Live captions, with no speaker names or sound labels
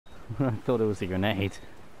I thought it was a grenade.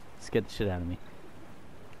 Scared the shit out of me.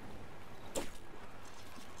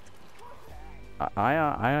 I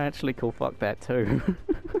actually call fuck that too.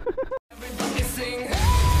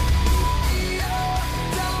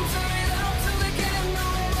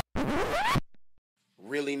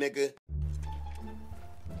 Really, nigga?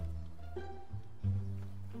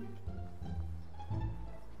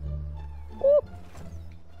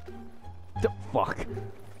 The fuck?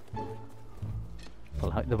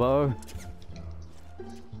 Pull out the bow.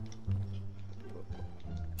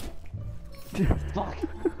 Fuck!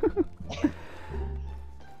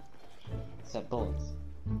 Set bullets.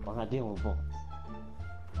 I'm not dealing with bullets.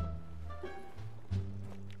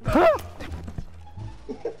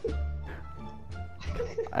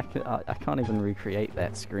 I can't even recreate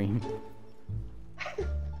that scream.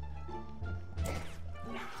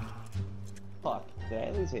 Fuck, did I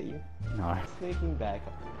at least hit you? No. Sneaking back.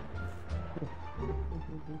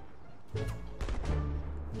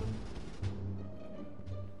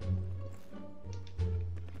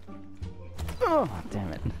 Oh,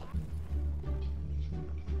 damn it.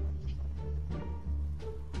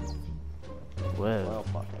 Whoa. Well,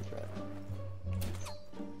 fuck, I tried.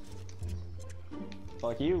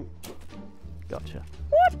 Fuck you. Gotcha.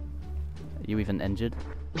 What? Are you even injured?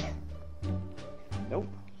 Nope.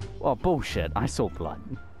 Oh, bullshit. I saw blood.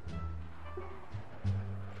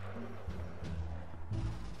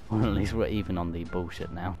 Well, at least we're even on the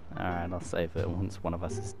bullshit now. Alright, I'll save it once one of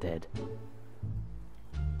us is dead.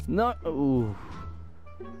 No! Ooh.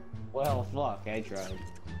 Well, fuck, I tried.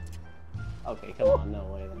 Okay, come on, no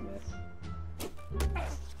way, I missed.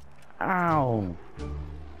 Ow!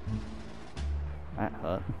 That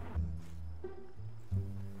hurt.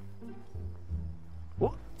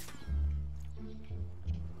 What?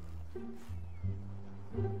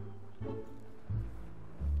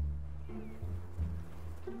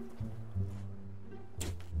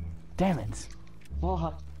 Damn it!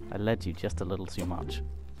 Fuck. I led you just a little too much.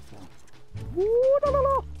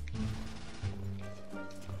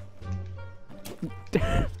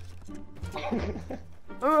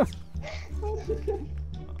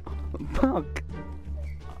 Fuck!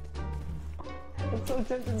 I'm so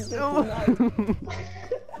tempted to just No. What?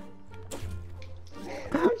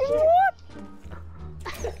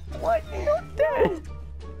 What? You're not dead!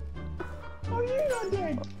 Oh, you're not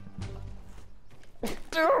dead!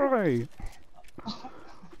 Die!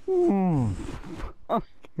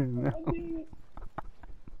 Fucking hell.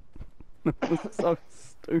 That was so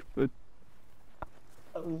stupid.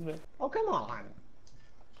 That was me. Oh, come on!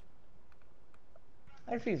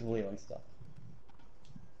 I refuse wheel and stuff.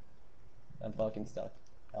 I'm fucking stuck.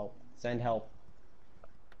 Help. Send help.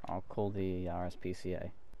 I'll call the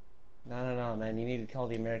RSPCA. No, man. You need to call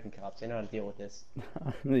the American cops. They know how to deal with this.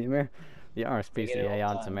 The They get it all RSPCA the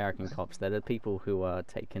aren't time. American cops. They're the people who are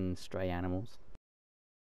taking stray animals.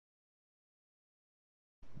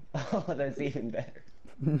 Oh, that's even better.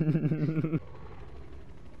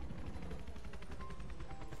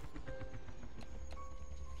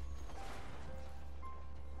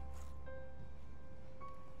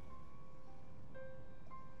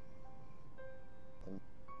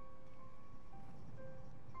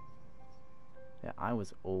 Yeah, I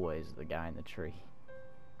was always the guy in the tree.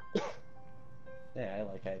 Yeah, I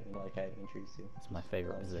like hiding in trees too. It's my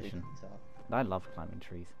favorite Climb position. trees and stuff. I love climbing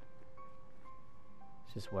trees.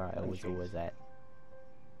 It's just where I Climbing was trees. always at.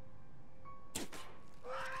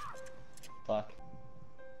 Fuck.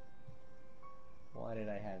 Why did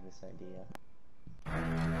I have this idea?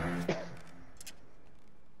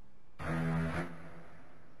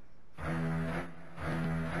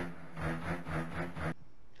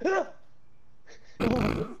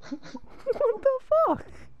 What the fuck?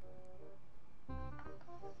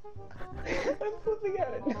 I'm flipping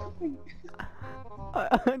at it.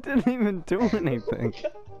 I didn't even do anything.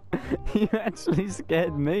 You actually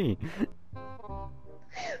scared me. Oh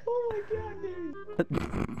my god, dude.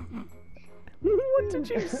 What did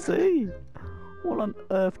you see? What on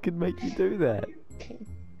earth could make you do that?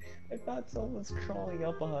 I thought someone was crawling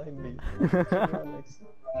up behind me. Like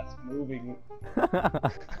grass moving. It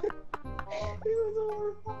was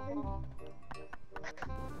horrifying.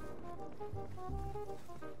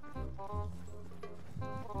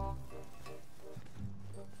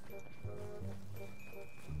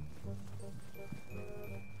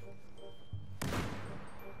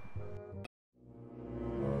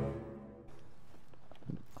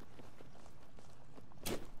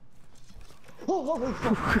 Oh, holy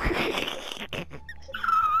fuck!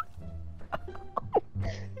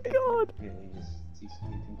 God! Really, just see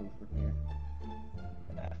some you can move from here.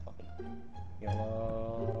 Ah, fuck it.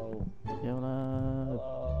 YOLO! YOLO!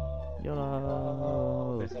 YOLO!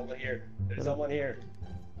 YOLO! There's someone here. There's someone here.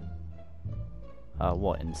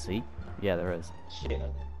 What, in C? Yeah, there is. Shit.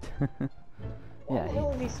 Yeah, Why the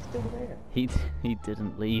hell is he still there? he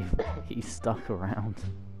didn't leave. He stuck around.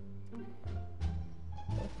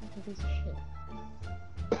 What a piece of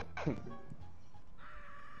shit.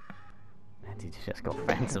 And he just got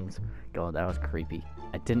phantoms. God, that was creepy.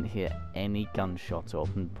 I didn't hear any gunshots or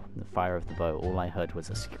the fire of the bow. All I heard was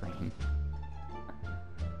a scream.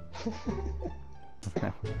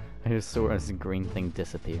 I just saw this green thing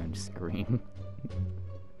disappear and scream.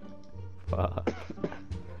 Fuck.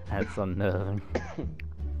 That's unnerving. Listen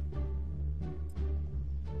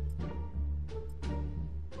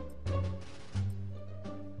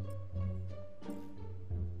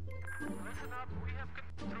up, we have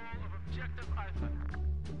control of objective Alpha.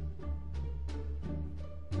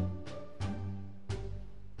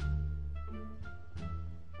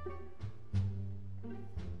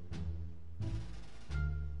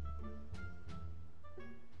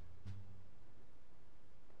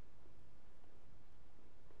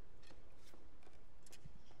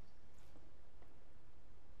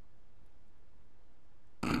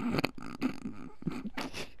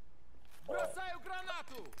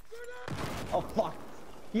 Oh fuck!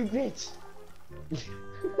 You bitch!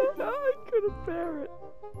 I couldn't bear it.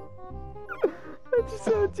 I just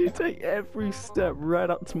heard you take every step right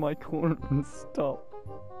up to my corner and stop.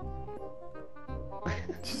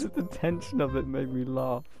 Just the tension of it made me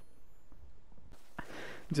laugh.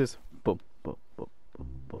 Just boop, boop, boop, boop,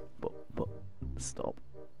 boop, boop, boop. Stop.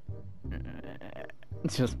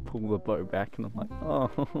 Just pull the bow back and I'm like,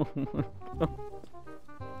 oh my god.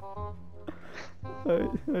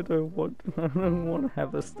 I don't want to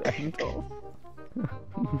have a standoff.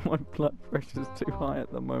 My blood pressure's too high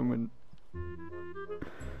at the moment.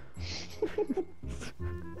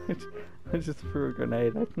 I just threw a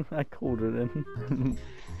grenade. I called it in.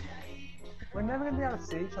 We're never gonna be able to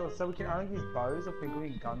see each other, so we can only use bows if we're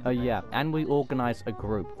doing guns. Oh yeah, and we organise a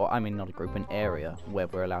group, or I mean not a group, an area where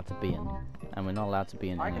we're allowed to be in, and we're not allowed to be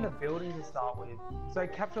in. I reckon a building to start with. So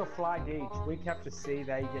capture a flag each. We capture C,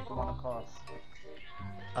 they get the one across.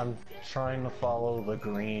 I'm trying to follow the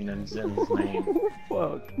green in Zin's name.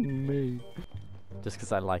 Fuck me. Just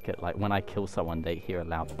because I like it, like when I kill someone, they hear a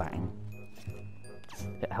loud bang.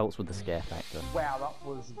 It helps with the scare factor. Wow, that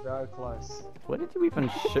was very close. Where did you even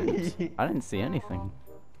shoot? I didn't see anything.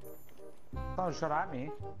 Someone shot at me.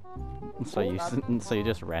 So you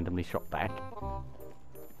just randomly shot back?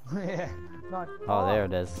 Yeah. No. Oh, there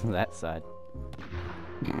it is. That side.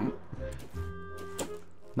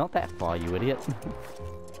 Not that far, you idiot.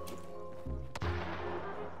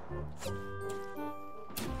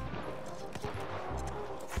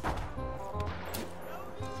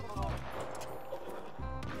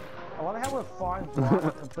 I wonder how we're fine flying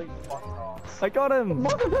with complete fuck cross. I got him!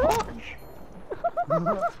 Okay.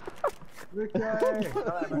 I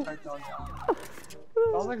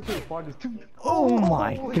was like, fine, just... Oh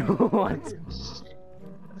my god!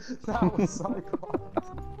 That was so close.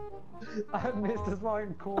 I missed this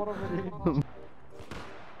fucking quarter of an inch.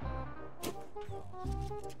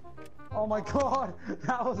 Oh my god,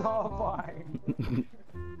 that was horrifying.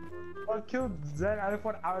 I killed Zen and if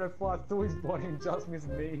one arrow fly through his body and just missed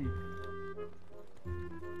me.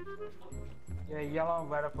 Yeah, yellow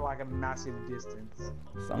and red are for like a massive distance.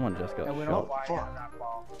 Someone just got And we're shot. not fighting out that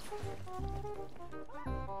far.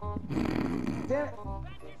 Damn it!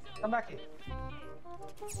 Come back here.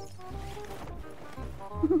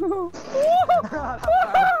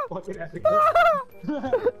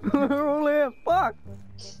 We're all here, fuck!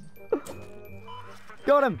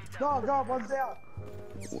 Got him! No, God, one's out!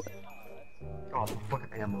 Oh,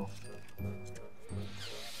 fucking ammo.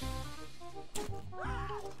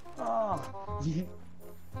 Oh, it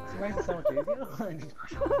makes it so much easier.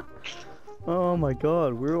 Oh my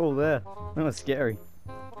god, we're all there. That was scary.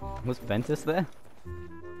 Was Ventus there?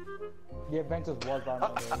 Yeah, Ventus was on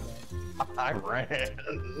there. I ran.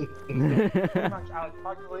 Pretty much, Alex,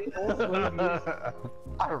 practically all three of you.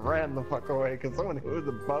 I ran the fuck away because someone hit with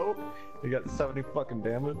a bow. You got 70 fucking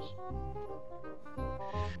damage.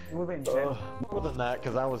 We've been dead. More than that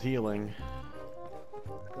because I was healing.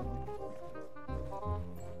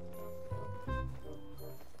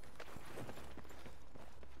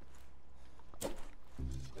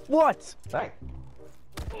 What? Hey.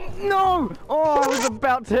 No! Oh, I was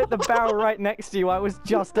about to hit the barrel right next to you. I was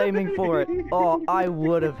just aiming for it. Oh, I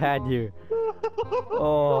would have had you.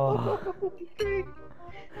 Oh.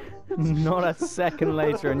 Not a second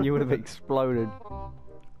later and you would have exploded.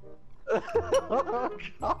 Oh,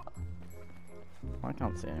 God. I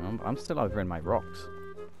can't see anyone, but I'm still over in my rocks.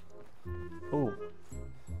 Ooh.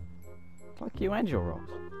 Fuck you and your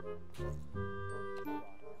rocks.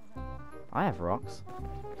 I have rocks.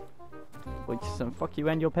 Which fuck you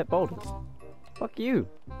and your pet boulders. Fuck you.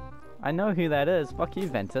 I know who that is. Fuck you,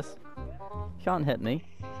 Ventus. You can't hit me.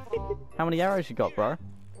 How many arrows you got, bro?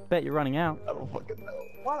 Bet you're running out. I don't fucking know.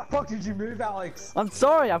 Why the fuck did you move, Alex? I'm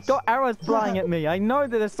sorry, I've got arrows flying at me. I know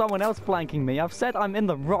that there's someone else flanking me. I've said I'm in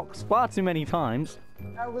the rocks far too many times.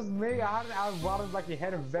 That was me. I had an arrow right in back your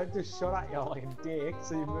head and Ventus shot at you like a dick,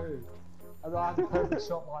 so you moved. And I had the perfect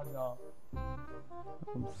shot lined up.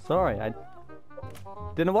 I'm sorry, I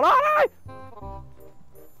didn't want. Oh, no!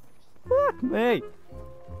 Fuck me!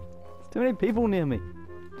 There's too many people near me.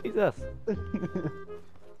 Jesus.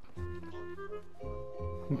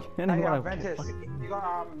 Hey, Ventus, you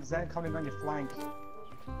got Zen coming on your flank.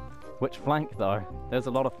 Which flank, though? There's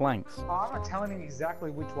a lot of flanks. Oh, I'm not telling you exactly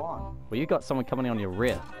which one. Well, you got someone coming on your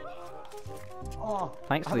rear. Oh,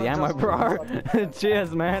 Thanks for the ammo, bro.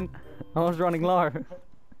 Cheers, man. I was running low.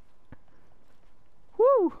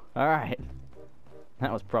 Woo! Alright.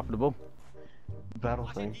 That was profitable. Battle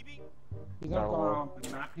thing. He's not going on the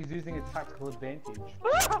map, he's using a tactical advantage.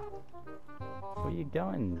 Where you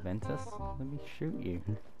going, Ventus? Let me shoot you.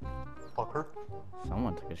 Fucker.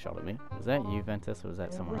 Someone took a shot at me. Was that you, Ventus, or was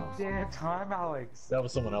that someone else? Damn time, Alex. That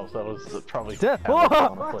was someone else. That was probably.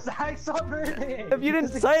 What's that? Stop moving! If you didn't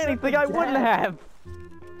say anything, I wouldn't have!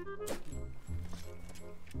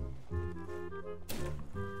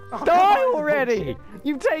 Oh, Die already!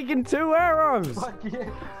 You've taken 2 arrows! Fuck yeah.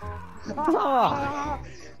 Ah.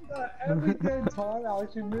 Every damn time,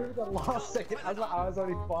 Alex, you moved at the last second as I was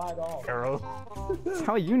already fired off. Arrow.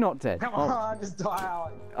 How are you not dead? Come on, just die,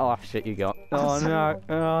 Alex. Oh shit, you got. Oh no,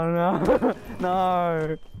 oh no.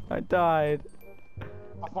 No, I died.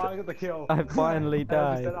 I finally got the kill. I finally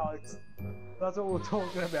died. Alex. That's what we're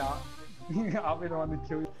talking about. I'll be the one to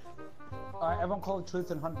kill you. Alright, everyone call the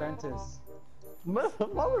troops and hunt Ventus.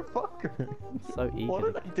 Motherfucker. So eager. What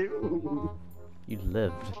did I do? You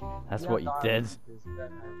lived. That's what you died. did.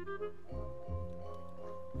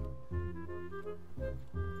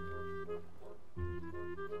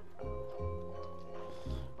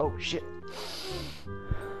 Oh shit.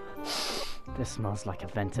 This smells like a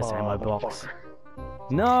Ventus Oh, ammo box. fuck.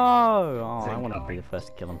 No! Oh, I want to be the first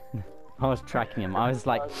to kill him. I was tracking him. I was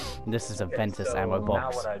like, this is a Ventus ammo Now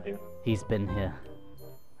box. what I do? He's been here.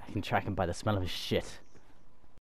 I can track him by the smell of his shit.